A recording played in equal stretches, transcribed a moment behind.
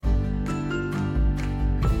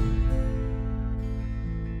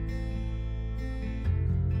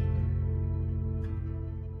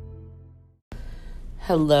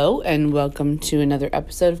Hello and welcome to another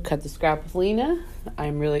episode of Cut the Scrap with Lena.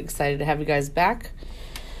 I'm really excited to have you guys back.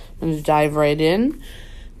 I'm going to dive right in.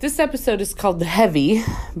 This episode is called The Heavy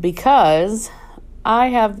because I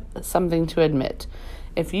have something to admit.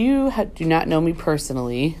 If you do not know me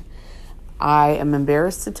personally, I am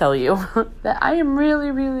embarrassed to tell you that I am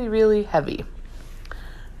really heavy.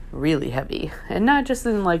 Really heavy. And not just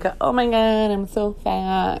in like a, oh my god, I'm so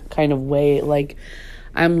fat kind of way. Like,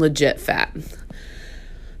 I'm legit fat.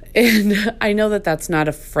 And I know that that's not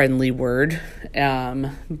a friendly word,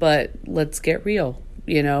 but let's get real,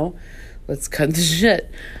 let's cut the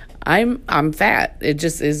shit. I'm fat. It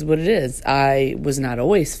just is what it is. I was not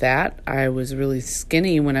always fat. I was really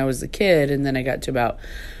skinny when I was a kid, and then I got to about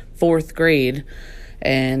 4th grade,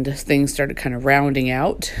 and things started kind of rounding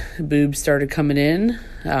out. Boobs started coming in.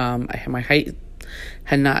 My height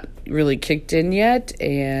had not really kicked in yet,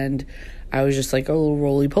 and I was just like a little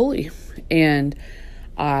roly-poly. And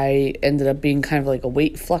I ended up being kind of like a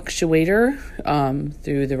weight fluctuator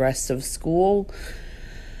through the rest of school.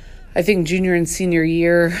 I think junior and senior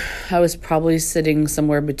year, I was probably sitting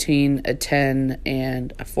somewhere between a 10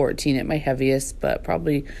 and a 14 at my heaviest, but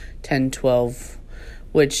probably 10, 12,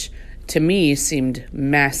 which to me seemed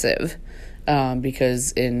massive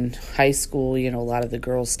because in high school, a lot of the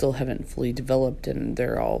girls still haven't fully developed, and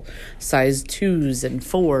they're all size 2s and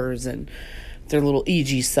 4s and their little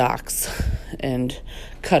EG socks and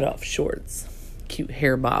cutoff shorts, cute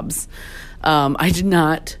hair bobs. I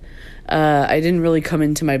didn't really come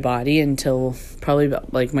into my body until probably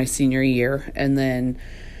about like my senior year. And then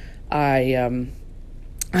I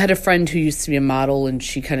had a friend who used to be a model, and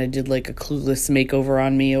she kind of did like a clueless makeover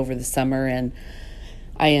on me over the summer. And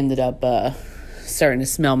I ended up starting to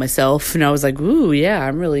smell myself, and I was like, ooh, yeah,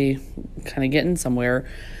 I'm really kind of getting somewhere.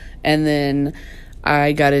 And then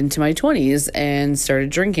I got into my 20s and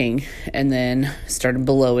started drinking, and then started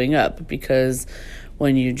blowing up, because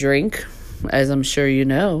when you drink, as I'm sure you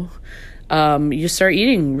know, you start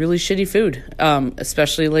eating really shitty food,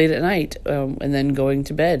 especially late at night, and then going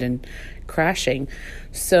to bed and crashing.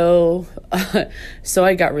 So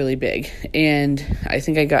I got really big, and I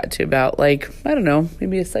think I got to about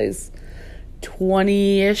maybe a size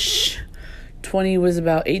 20-ish.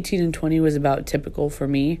 18 and 20 was about typical for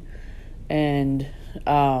me. And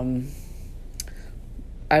I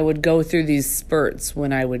would go through these spurts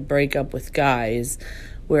when I would break up with guys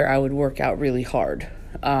where I would work out really hard.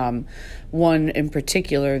 One in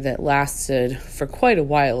particular that lasted for quite a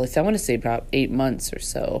while, I want to say about 8 months or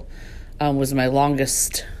so, was my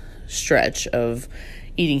longest stretch of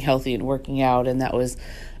eating healthy and working out. And that was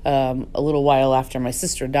a little while after my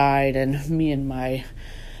sister died and me and my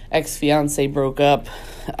ex-fiance broke up.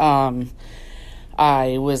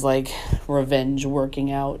 I was revenge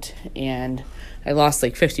working out, and I lost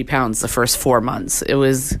 50 pounds the first 4 months. It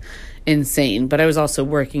was insane, but I was also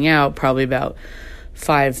working out probably about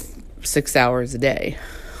 5-6 hours a day.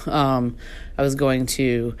 I was going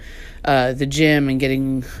to the gym and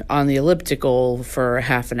getting on the elliptical for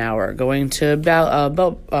half an hour, going to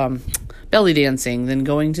belly dancing, then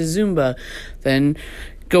going to Zumba, then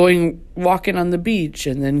walking on the beach,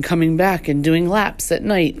 and then coming back and doing laps at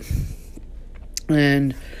night.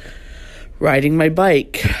 And riding my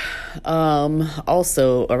bike,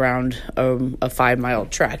 also around a 5-mile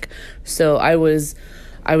trek. So I was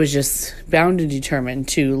just bound and determined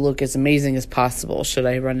to look as amazing as possible should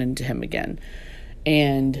I run into him again.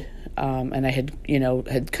 And I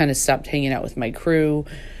had kind of stopped hanging out with my crew,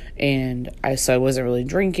 and so I wasn't really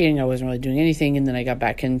drinking, I wasn't really doing anything. And then I got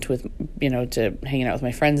back into to hanging out with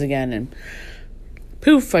my friends again, and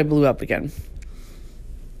poof, I blew up again.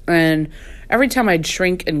 And every time I'd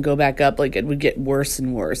shrink and go back up, it would get worse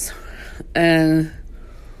and worse. And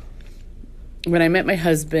when I met my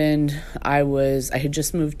husband, I had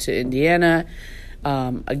just moved to Indiana.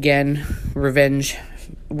 Again, revenge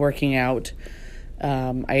working out.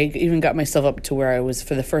 I even got myself up to where I was,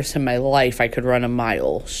 for the first time in my life, I could run a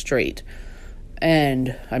mile straight.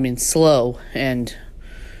 And, slow and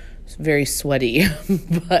very sweaty,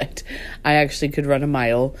 but I actually could run a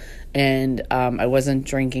mile. And I wasn't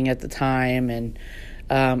drinking at the time, and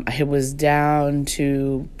I was down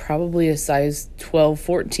to probably a size 12,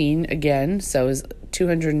 14 again, so I was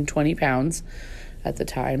 220 pounds at the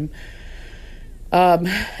time.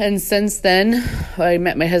 And since then, I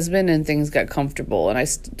met my husband, and things got comfortable, and I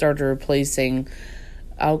started replacing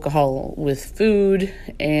alcohol with food,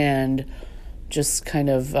 and just kind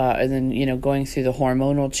of, and then, going through the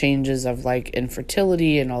hormonal changes of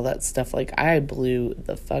infertility and all that stuff. I blew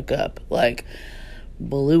the fuck up,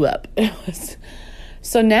 blew up. It was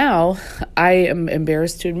So now I am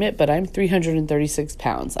embarrassed to admit, but I'm 336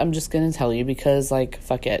 pounds. I'm just going to tell you because, like,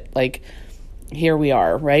 fuck it. Like, here we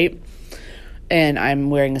are, right? And I'm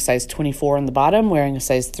wearing a size 24 on the bottom, wearing a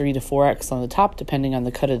size 3 to 4X on the top, depending on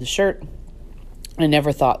the cut of the shirt. I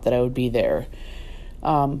never thought that I would be there.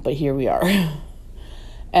 But here we are.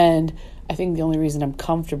 And I think the only reason I'm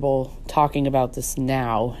comfortable talking about this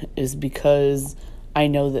now is because I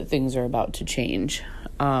know that things are about to change.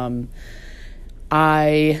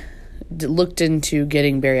 I looked into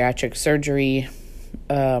getting bariatric surgery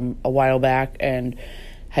a while back and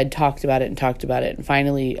had talked about it. And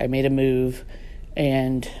finally, I made a move,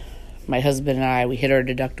 and my husband and I, we hit our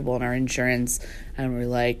deductible on our insurance, and we're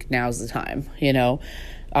like, now's the time,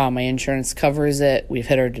 My insurance covers it. We've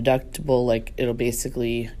hit our deductible. Like, it'll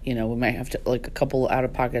basically, we might have to, like, a couple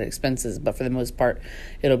out-of-pocket expenses, but for the most part,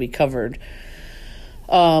 it'll be covered.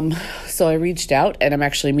 So I reached out, and I'm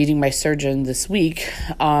actually meeting my surgeon this week.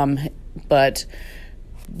 But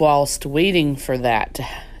whilst waiting for that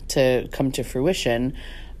to come to fruition,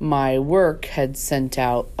 my work had sent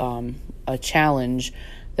out, a challenge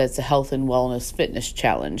that's a health and wellness fitness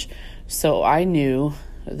challenge. So I knew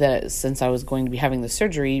that since I was going to be having the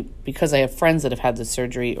surgery, because I have friends that have had the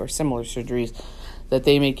surgery or similar surgeries, that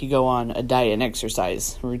they make you go on a diet and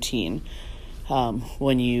exercise routine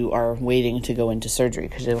when you are waiting to go into surgery,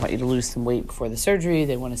 because they want you to lose some weight before the surgery.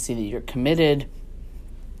 They want to see that you're committed.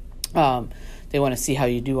 They want to see how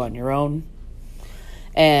you do on your own.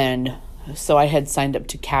 And so I had signed up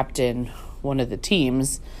to captain one of the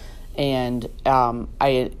teams, and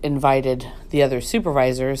I invited the other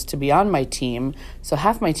supervisors to be on my team. So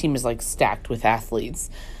half my team is like stacked with athletes,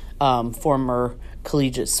 former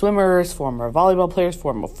collegiate swimmers, former volleyball players,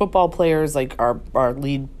 former football players, like our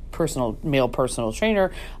lead male personal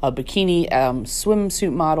trainer, a bikini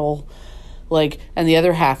swimsuit model, and the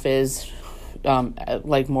other half is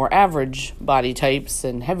like more average body types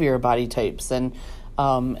and heavier body types, and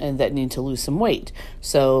that need to lose some weight.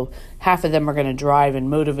 So half of them are going to drive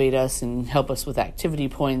and motivate us and help us with activity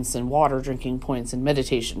points and water drinking points and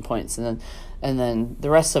meditation points. And then the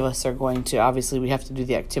rest of us are going to, obviously we have to do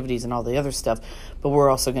the activities and all the other stuff, but we're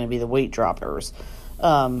also going to be the weight droppers.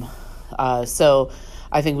 So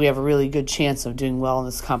I think we have a really good chance of doing well in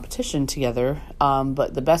this competition together.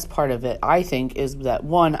 But the best part of it, I think, is that,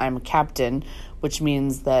 one, I'm a captain, which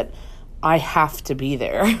means that I have to be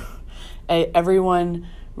there. Everyone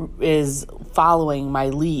is following my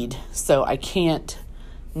lead, so I can't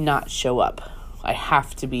not show up. I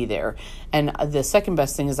have to be there. And the second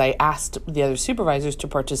best thing is I asked the other supervisors to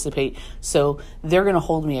participate, so they're going to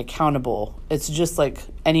hold me accountable. It's just like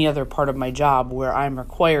any other part of my job where I'm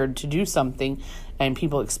required to do something and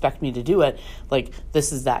people expect me to do it. Like,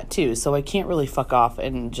 this is that too. So I can't really fuck off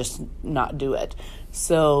and just not do it.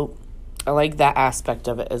 So I like that aspect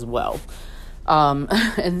of it as well.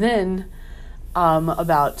 And then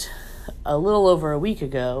about a little over a week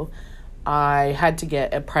ago, I had to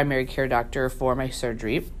get a primary care doctor for my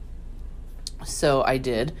surgery. So I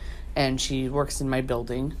did, and she works in my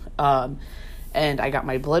building. And I got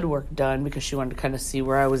my blood work done because she wanted to kind of see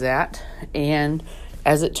where I was at. And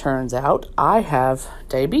as it turns out, I have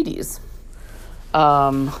diabetes.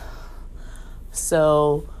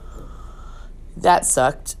 So that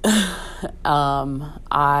sucked.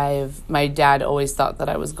 My dad always thought that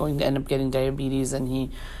I was going to end up getting diabetes, and he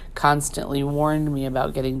constantly warned me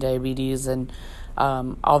about getting diabetes. And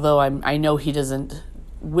although I know he doesn't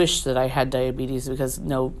wish that I had diabetes, because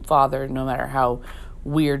no father, no matter how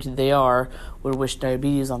weird they are, would wish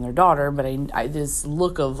diabetes on their daughter, but I this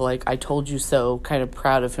look of like, I told you so, kind of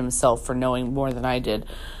proud of himself for knowing more than I did,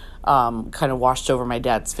 kind of washed over my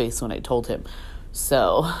dad's face when I told him.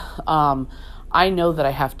 So I know that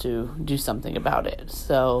I have to do something about it.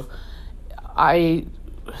 So I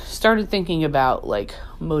started thinking about like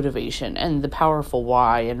motivation and the powerful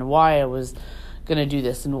why, and why I was going to do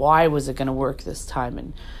this, and why was it going to work this time.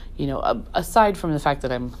 And aside from the fact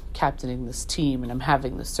that I'm captaining this team and I'm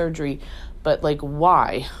having the surgery, but like,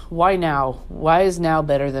 why now? Why is now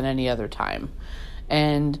better than any other time?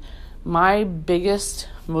 And my biggest,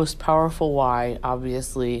 most powerful why,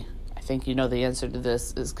 obviously, I think you know the answer to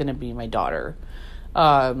this, is going to be my daughter.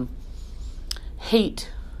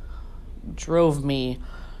 Hate drove me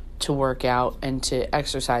to work out and to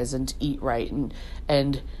exercise and to eat right,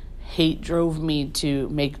 and hate drove me to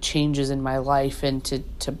make changes in my life and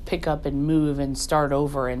to pick up and move and start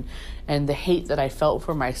over, and the hate that I felt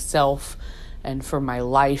for myself and for my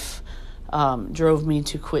life drove me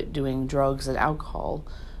to quit doing drugs and alcohol,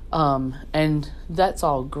 and that's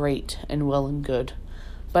all great and well and good,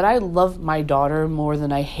 but I love my daughter more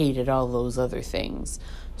than I hated all those other things.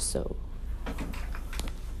 So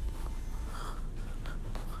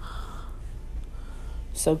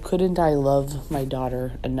So couldn't I love my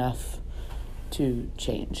daughter enough to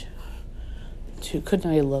change? Couldn't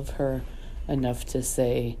I love her enough to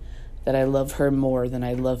say that I love her more than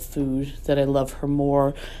I love food, that I love her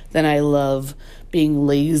more than I love being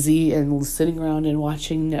lazy and sitting around and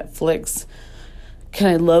watching Netflix? Can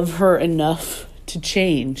I love her enough to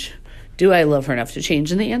change? Do I love her enough to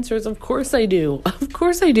change? And the answer is, of course I do. Of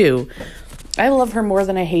course I do. I love her more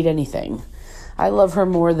than I hate anything. I love her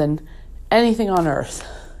more than anything on earth.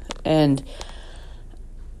 And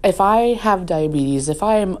if I have diabetes, if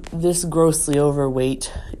I am this grossly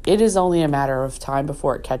overweight, it is only a matter of time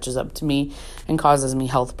before it catches up to me and causes me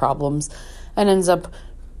health problems and ends up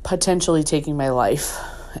potentially taking my life.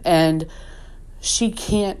 And she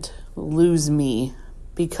can't lose me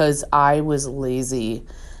because I was lazy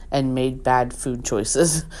and made bad food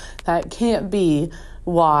choices. That can't be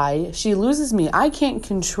why she loses me. I can't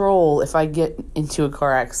control if I get into a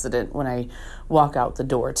car accident when I walk out the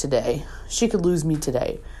door today. She could lose me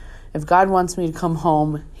today. If God wants me to come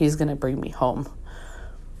home, he's going to bring me home.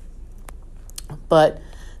 But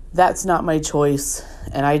that's not my choice,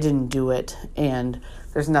 and I didn't do it. And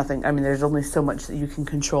there's nothing, there's only so much that you can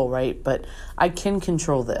control, right? But I can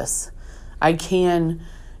control this. I can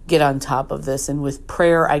get on top of this, and with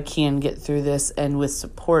prayer I can get through this, and with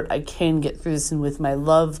support I can get through this, and with my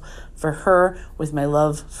love for her, with my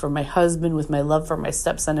love for my husband, with my love for my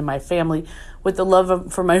stepson and my family, with the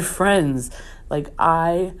love for my friends,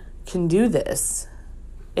 I can do this.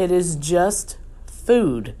 It is just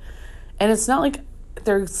food, and it's not like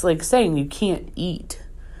they're saying you can't eat.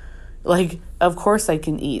 Of course I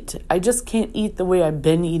can eat. I just can't eat the way I've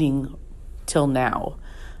been eating till now.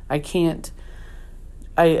 I can't.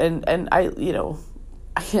 I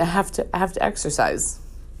have to exercise.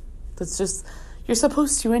 That's just, you're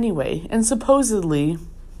supposed to anyway. And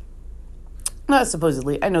not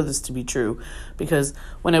supposedly, I know this to be true, because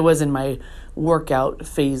when I was in my workout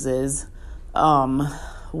phases,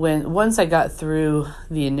 once I got through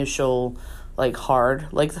the initial hard,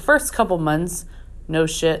 the first couple months, no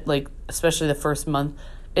shit, especially the first month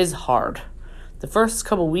is hard. The first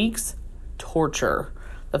couple weeks, torture.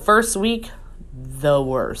 The first week, the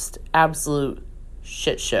worst, absolute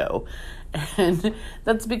shit show. And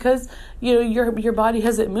that's because your body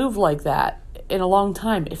hasn't moved like that in a long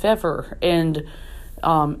time, if ever, and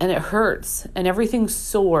it hurts and everything's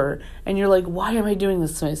sore, and you're like, why am I doing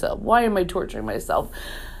this to myself? Why am I torturing myself?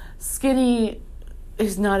 Skinny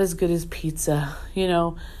is not as good as pizza,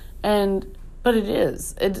 but it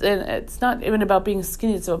is. It's not even about being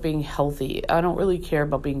skinny, it's about being healthy. I don't really care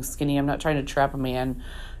about being skinny. I'm not trying to trap a man.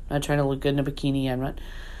 I'm not trying to look good in a bikini.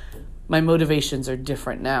 My motivations are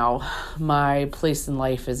different now. My place in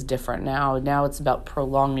life is different now. Now it's about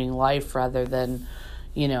prolonging life rather than,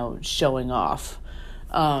 showing off.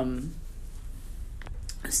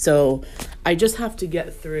 So I just have to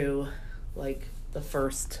get through the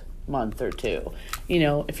first month or two.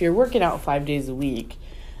 If you're working out 5 days a week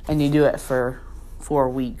and you do it for 4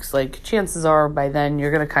 weeks, chances are by then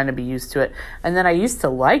you're going to kind of be used to it. And then I used to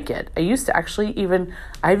like it. I used to actually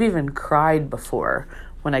I've even cried before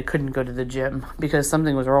when I couldn't go to the gym because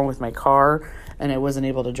something was wrong with my car and I wasn't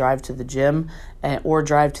able to drive to the gym or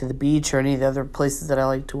drive to the beach or any of the other places that I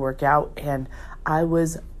like to work out. And I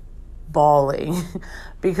was bawling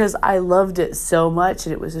because I loved it so much,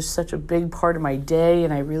 and it was just such a big part of my day,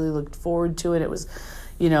 and I really looked forward to it. It was,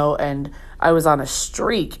 and I was on a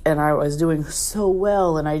streak, and I was doing so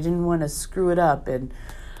well, and I didn't want to screw it up, and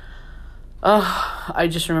I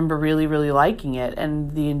just remember really, really liking it,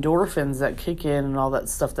 and the endorphins that kick in and all that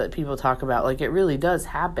stuff that people talk about, it really does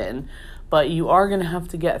happen, but you are going to have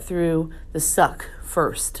to get through the suck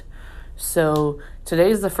first. So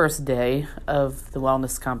today's the first day of the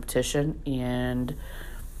wellness competition, and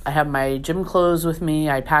I have my gym clothes with me.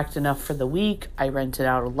 I packed enough for the week. I rented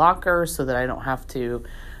out a locker so that I don't have to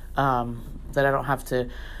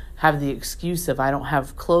have the excuse of I don't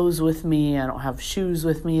have clothes with me, I don't have shoes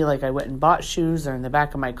with me. I went and bought shoes. They're in the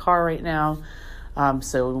back of my car right now.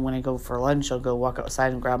 So when I go for lunch, I'll go walk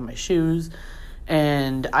outside and grab my shoes.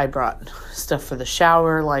 And I brought stuff for the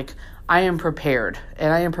shower. I am prepared,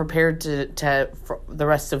 and I am prepared to for the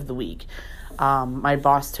rest of the week. My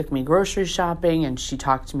boss took me grocery shopping, and she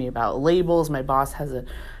talked to me about labels. My boss has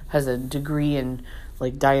a degree in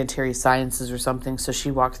dietary sciences or something, so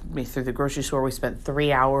she walked me through the grocery store. We spent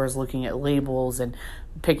 3 hours looking at labels and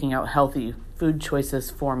picking out healthy food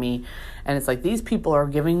choices for me. And it's these people are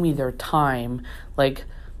giving me their time,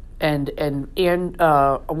 and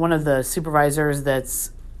one of the supervisors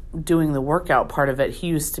that's doing the workout part of it, he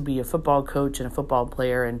used to be a football coach and a football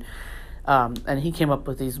player, and And he came up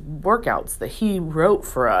with these workouts that he wrote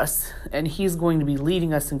for us, and he's going to be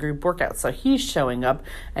leading us in group workouts. So he's showing up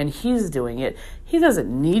and he's doing it. He doesn't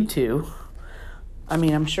need to. I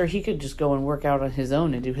mean, I'm sure he could just go and work out on his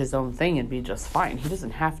own and do his own thing and be just fine. He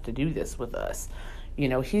doesn't have to do this with us.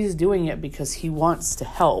 He's doing it because he wants to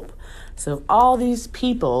help. So if all these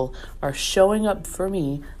people are showing up for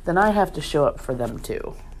me, then I have to show up for them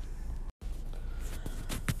too.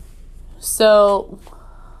 So,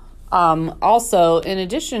 also, in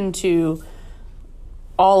addition to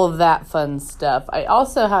all of that fun stuff, I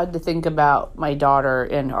also had to think about my daughter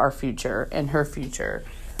and our future and her future.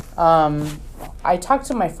 I talked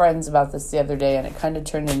to my friends about this the other day, and it kind of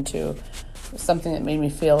turned into something that made me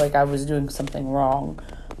feel like I was doing something wrong.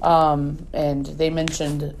 And they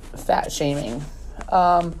mentioned fat shaming.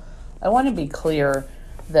 I want to be clear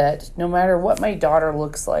that no matter what my daughter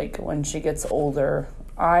looks like when she gets older,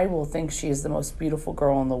 I will think she is the most beautiful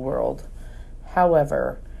girl in the world.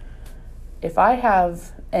 However, if I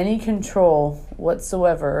have any control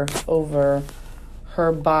whatsoever over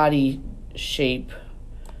her body shape,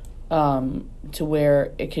 to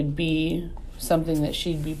where it could be something that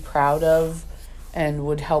she'd be proud of and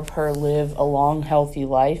would help her live a long, healthy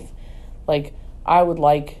life, like, I would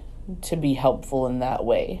like to be helpful in that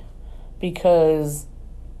way, because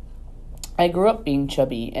I grew up being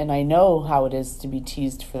chubby, and I know how it is to be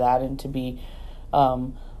teased for that and to be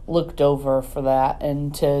looked over for that,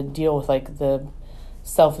 and to deal with like the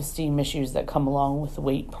self-esteem issues that come along with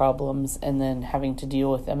weight problems, and then having to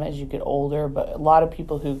deal with them as you get older. But a lot of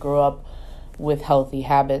people who grow up with healthy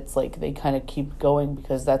habits, like, they kind of keep going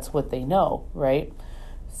because that's what they know, right?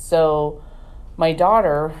 So my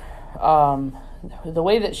daughter, the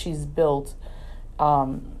way that she's built,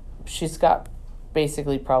 she's got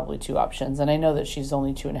basically probably two options. And I know that she's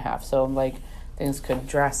only 2.5, so I'm like, things could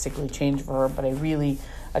drastically change for her. But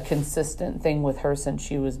a consistent thing with her since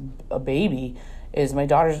she was a baby is my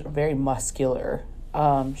daughter's very muscular.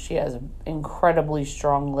 She has incredibly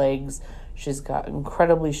strong legs. She's got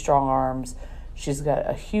incredibly strong arms. She's got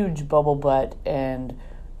a huge bubble butt and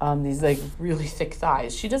these like really thick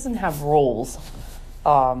thighs. She doesn't have rolls.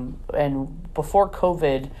 And before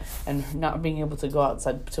COVID and not being able to go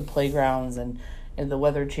outside to playgrounds and the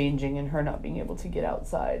weather changing and her not being able to get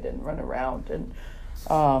outside and run around and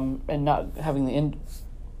not having the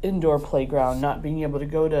indoor playground, not being able to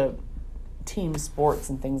go to team sports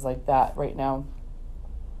and things like that right now,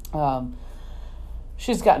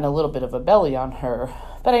 she's gotten a little bit of a belly on her.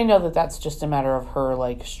 But I know that that's just a matter of her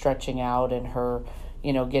like stretching out and her,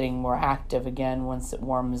 getting more active again once it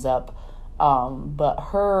warms up. But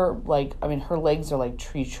her her legs are like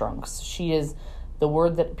tree trunks. She is, the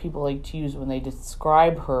word that people like to use when they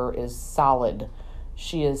describe her is solid.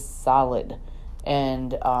 She is solid.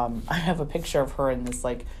 And I have a picture of her in this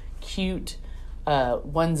like cute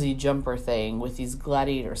onesie jumper thing with these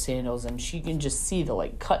gladiator sandals, and she can just see the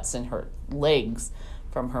like cuts in her legs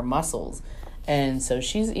from her muscles. And so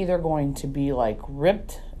she's either going to be like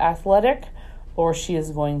ripped athletic or she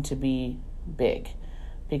is going to be big,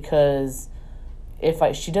 because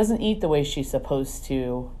she doesn't eat the way she's supposed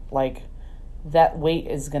to, like, that weight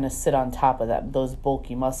is going to sit on top of those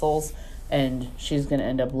bulky muscles, and she's going to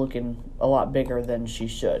end up looking a lot bigger than she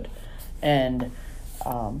should. And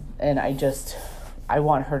I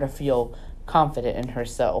want her to feel confident in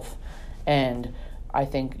herself. And I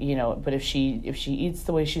think, but if she eats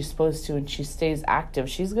the way she's supposed to and she stays active,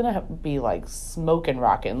 she's going to be like smoking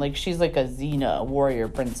rocking. Like, she's like a Xena, a warrior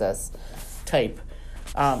princess type,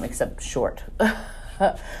 except short.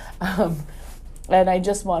 And I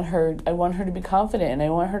just want her to be confident, and I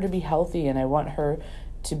want her to be healthy, and I want her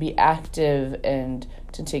to be active and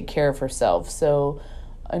to take care of herself. So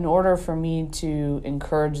in order for me to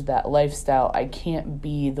encourage that lifestyle, I can't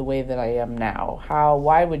be the way that I am now.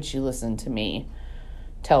 Why would she listen to me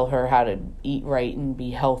tell her how to eat right and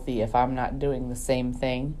be healthy if I'm not doing the same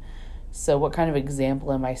thing? So what kind of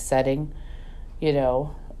example am I setting?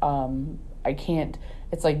 I can't,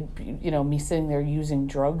 it's like, me sitting there using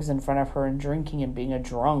drugs in front of her and drinking and being a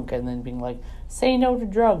drunk and then being like, say no to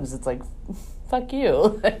drugs. It's like, fuck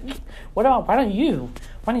you. Why don't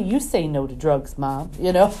you say no to drugs, Mom?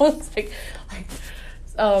 It's like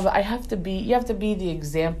you have to be the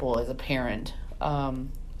example as a parent.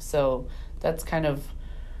 So that's kind of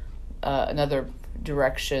another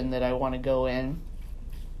direction that I want to go in.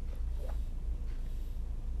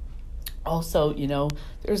 Also,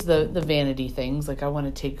 there's the vanity things. Like, I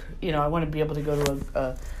want to I want to be able to go to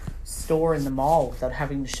a store in the mall without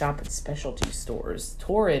having to shop at specialty stores.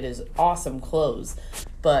 Torrid is awesome clothes,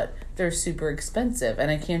 but they're super expensive.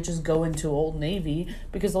 And I can't just go into Old Navy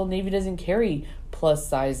because Old Navy doesn't carry plus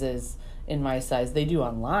sizes in my size. They do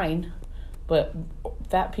online, but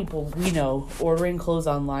fat people, we know, ordering clothes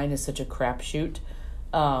online is such a crapshoot.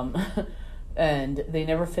 And they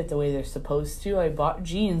never fit the way they're supposed to. I bought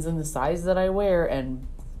jeans in the size that I wear, and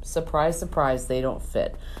surprise, surprise, they don't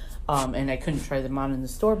fit. And I couldn't try them on in the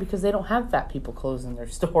store because they don't have fat people clothes in their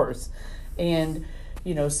stores. And,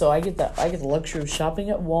 so I get the luxury of shopping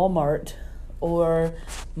at Walmart or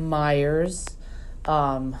Myers,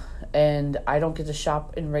 and I don't get to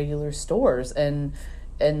shop in regular stores, and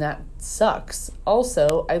that sucks.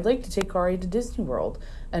 Also, I'd like to take Ari to Disney World,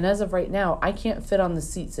 and as of right now, I can't fit on the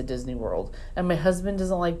seats at Disney World, and my husband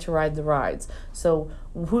doesn't like to ride the rides. So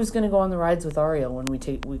who's going to go on the rides with Aria when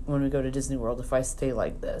we go to Disney World if I stay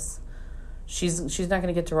like this? She's not going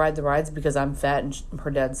to get to ride the rides because I'm fat and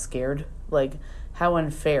her dad's scared. Like, how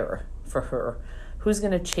unfair for her. Who's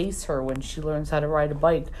going to chase her when she learns how to ride a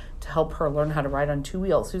bike to help her learn how to ride on two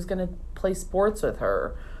wheels? Who's going to play sports with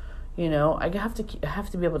her? I have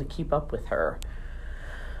to be able to keep up with her.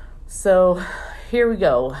 So here we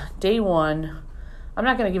go. Day 1. I'm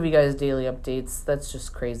not going to give you guys daily updates. That's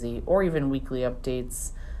just crazy. Or even weekly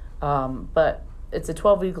updates. But it's a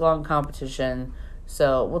 12-week long competition.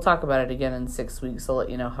 So we'll talk about it again in 6 weeks. I'll let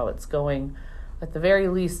you know how it's going. At the very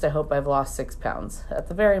least, I hope I've lost 6 pounds. At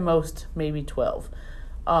the very most, maybe 12.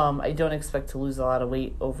 I don't expect to lose a lot of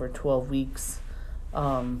weight over 12 weeks.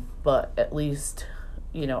 But at least,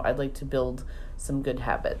 I'd like to build some good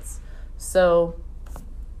habits. So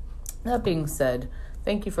that being said,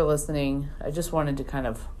 thank you for listening. I just wanted to kind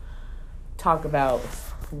of talk about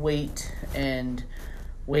weight and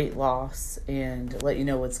weight loss and let you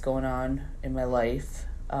know what's going on in my life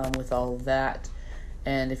with all of that.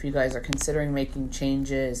 And if you guys are considering making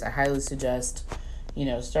changes, I highly suggest,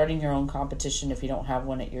 starting your own competition if you don't have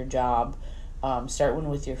one at your job. Start one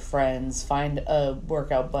with your friends. Find a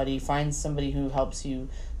workout buddy. Find somebody who helps you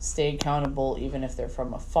stay accountable, even if they're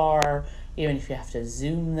from afar, even if you have to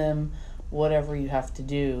Zoom them, whatever you have to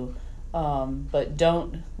do. But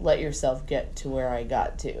don't let yourself get to where I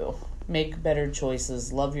got to. Make better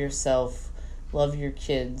choices. Love yourself. Love your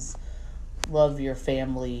kids. Love your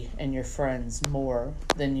family and your friends more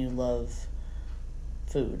than you love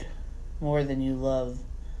food. More than you love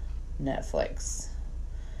Netflix.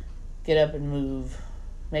 Get up and move.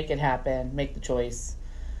 Make it happen. Make the choice.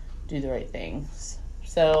 Do the right things.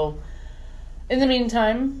 So, in the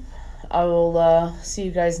meantime, I will see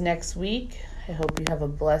you guys next week. I hope you have a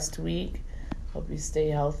blessed week. Hope you stay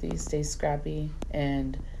healthy, stay scrappy,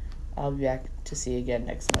 and I'll be back to see you again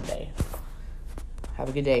next Monday. Have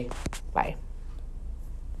a good day. Bye.